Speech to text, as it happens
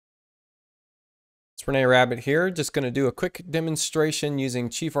It's Renee Rabbit here, just going to do a quick demonstration using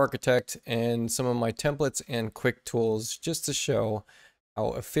Chief Architect and some of my templates and quick tools just to show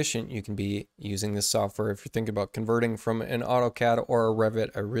how efficient you can be using this software. If you're thinking about converting from an AutoCAD or a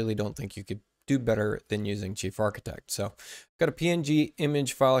Revit, I really don't think you could do better than using Chief Architect. So I've got a PNG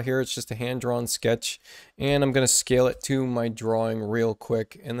image file here. It's just a hand-drawn sketch, and I'm going to scale it to my drawing real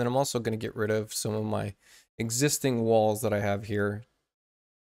quick. And then I'm also going to get rid of some of my existing walls that I have here,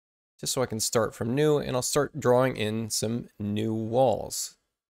 just so I can start from new, and I'll start drawing in some new walls.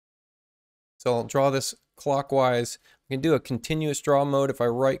 So I'll draw this clockwise. I can do a continuous draw mode if I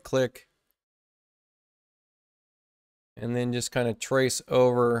right click and then just kind of trace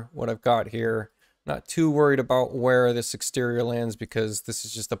over what I've got here. Not too worried about where this exterior lands because this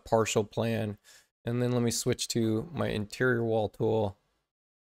is just a partial plan. And then let me switch to my interior wall tool.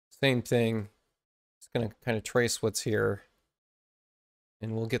 Same thing. It's going to kind of trace what's here,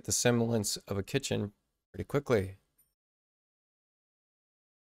 and we'll get the semblance of a kitchen pretty quickly.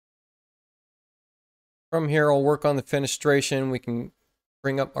 From here, I'll work on the fenestration. We can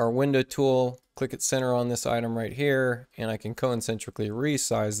bring up our window tool, click at center on this item right here, and I can concentrically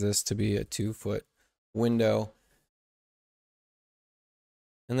resize this to be a 2-foot window.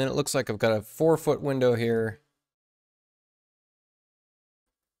 And then it looks like I've got a 4-foot window here.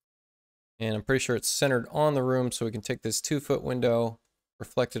 And I'm pretty sure it's centered on the room, so we can take this 2-foot window,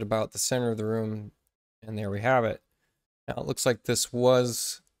 reflect it about the center of the room, and there we have it. Now it looks like this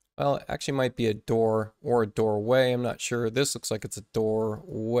was, well, it actually might be a door or a doorway. I'm not sure. This looks like it's a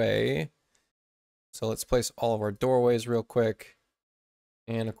doorway. So let's place all of our doorways real quick.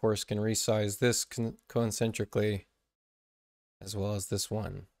 And of course can resize this concentrically as well as this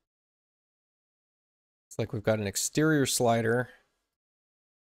one. It's like we've got an exterior slider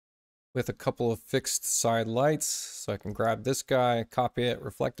with a couple of fixed side lights. So I can grab this guy, copy it,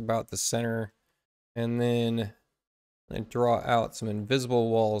 reflect about the center, and then draw out some invisible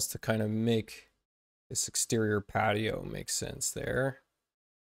walls to kind of make this exterior patio make sense there.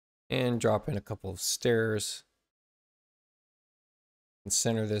 And drop in a couple of stairs and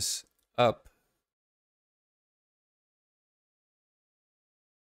center this up.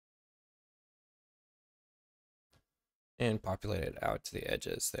 And populate it out to the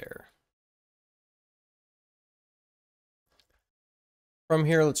edges there. From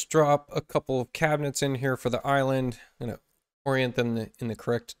here, let's drop a couple of cabinets in here for the island. I'm going to orient them in the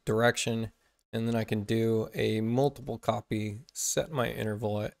correct direction. And then I can do a multiple copy, set my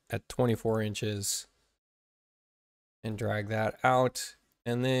interval at 24 inches. And drag that out.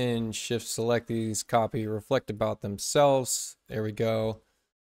 And then shift select these, copy, reflect about themselves. There we go.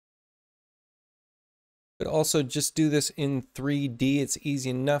 But also just do this in 3D. It's easy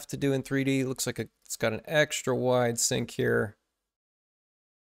enough to do in 3D. It looks like it's got an extra wide sink here.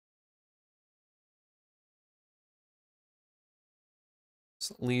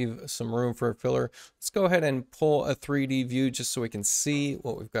 Leave some room for a filler. Let's go ahead and pull a 3D view just so we can see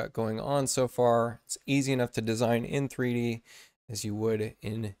what we've got going on so far. It's easy enough to design in 3D as you would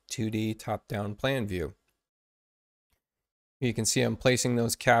in 2D top-down plan view. You can see I'm placing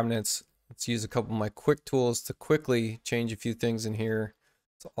those cabinets. Let's use a couple of my quick tools to quickly change a few things in here.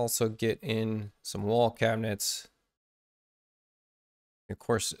 Let's also get in some wall cabinets. Of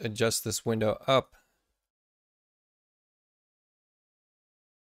course, adjust this window up.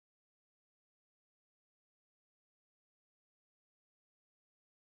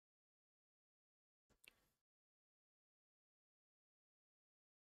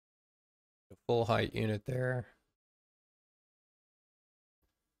 A full height unit there.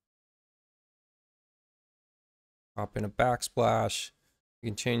 Pop in a backsplash. You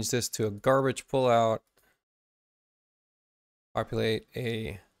can change this to a garbage pullout. Populate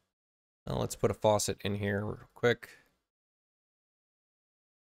a, well, let's put a faucet in here real quick.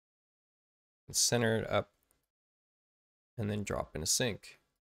 And center it up. And then drop in a sink.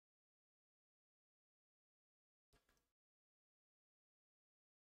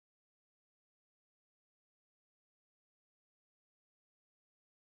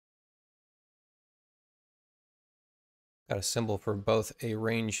 Got a symbol for both a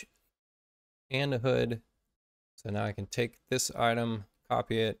range and a hood. So now I can take this item,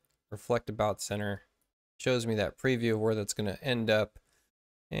 copy it, reflect about center. Shows me that preview of where that's going to end up.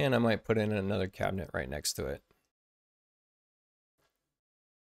 And I might put in another cabinet right next to it.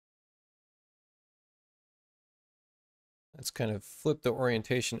 Let's kind of flip the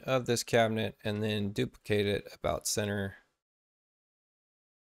orientation of this cabinet and then duplicate it about center.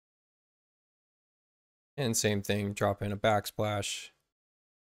 And same thing, drop in a backsplash.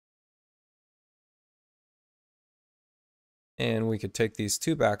 And we could take these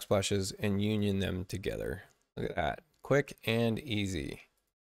two backsplashes and union them together. Look at that, quick and easy.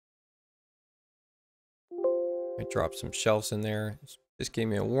 I dropped some shelves in there. Just gave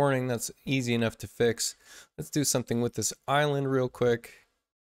me a warning. That's easy enough to fix. Let's do something with this island real quick.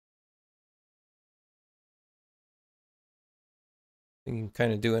 You can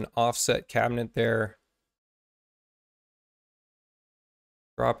kind of do an offset cabinet there.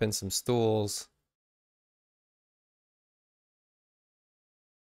 Drop in some stools.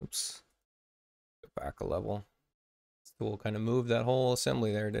 Oops. Go back a level. Stool kind of moved that whole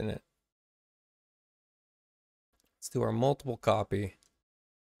assembly there, didn't it? Let's do our multiple copy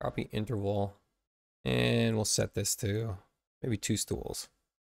interval. And we'll set this to maybe 2 stools.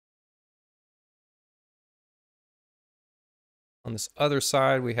 On this other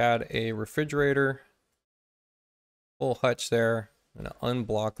side, we had a refrigerator. Full hutch there. I'm going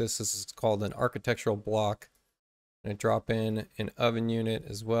to unblock this. This is called an architectural block. I'm going to drop in an oven unit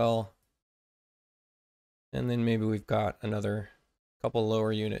as well. And then maybe we've got another couple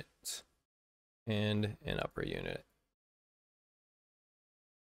lower units and an upper unit.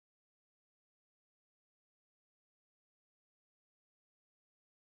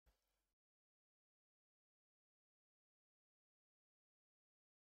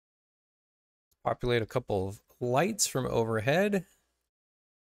 Populate a couple of lights from overhead.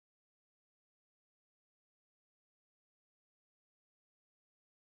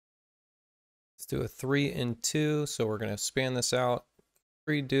 Let's do a 3 and 2. So we're going to span this out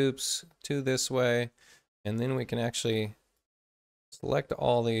 3 dupes, 2 this way, and then we can actually select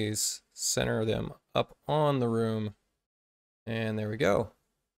all these, center them up on the room, and there we go.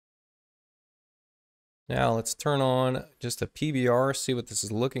 Now let's turn on just a PBR, see what this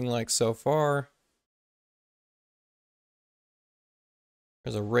is looking like so far.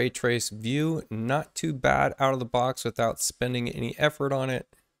 There's a ray trace view, not too bad out of the box without spending any effort on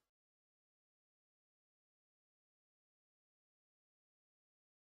it.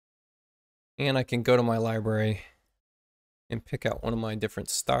 And I can go to my library and pick out one of my different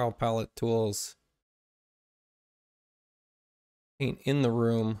style palette tools. Paint in the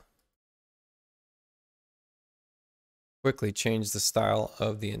room. Quickly change the style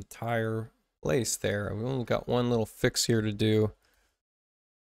of the entire place there. We've only got one little fix here to do.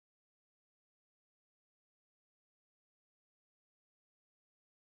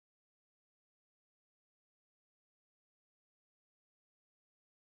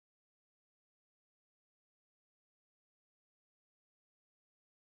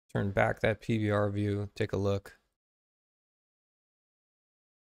 Turn back that PBR view, take a look.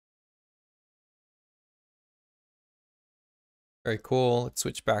 Very cool. Let's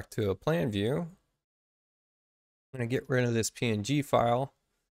switch back to a plan view. I'm going to get rid of this PNG file.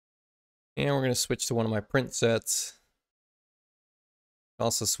 And we're going to switch to one of my print sets.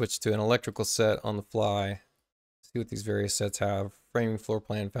 Also switch to an electrical set on the fly. See what these various sets have. Framing, floor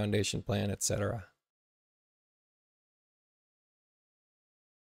plan, foundation plan, etc.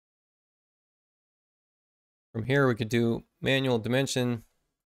 From here we could do manual dimension.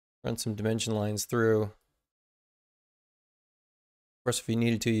 Run some dimension lines through. Of course, if you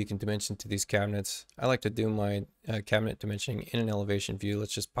needed to, you can dimension to these cabinets. I like to do my cabinet dimensioning in an elevation view.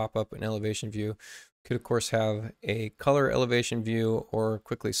 Let's just pop up an elevation view. Could, of course, have a color elevation view or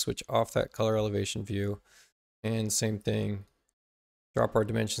quickly switch off that color elevation view. And same thing, drop our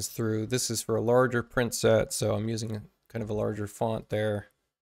dimensions through. This is for a larger print set, so I'm using kind of a larger font there.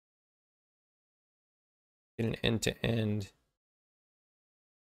 Get an end-to-end.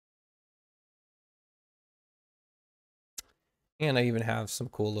 And I even have some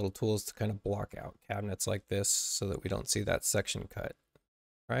cool little tools to kind of block out cabinets like this so that we don't see that section cut,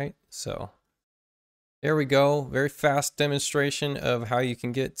 right? So there we go. Very fast demonstration of how you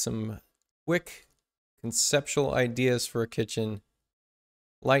can get some quick conceptual ideas for a kitchen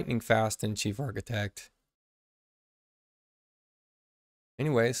lightning fast in Chief Architect.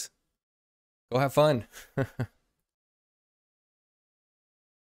 Anyways, go have fun.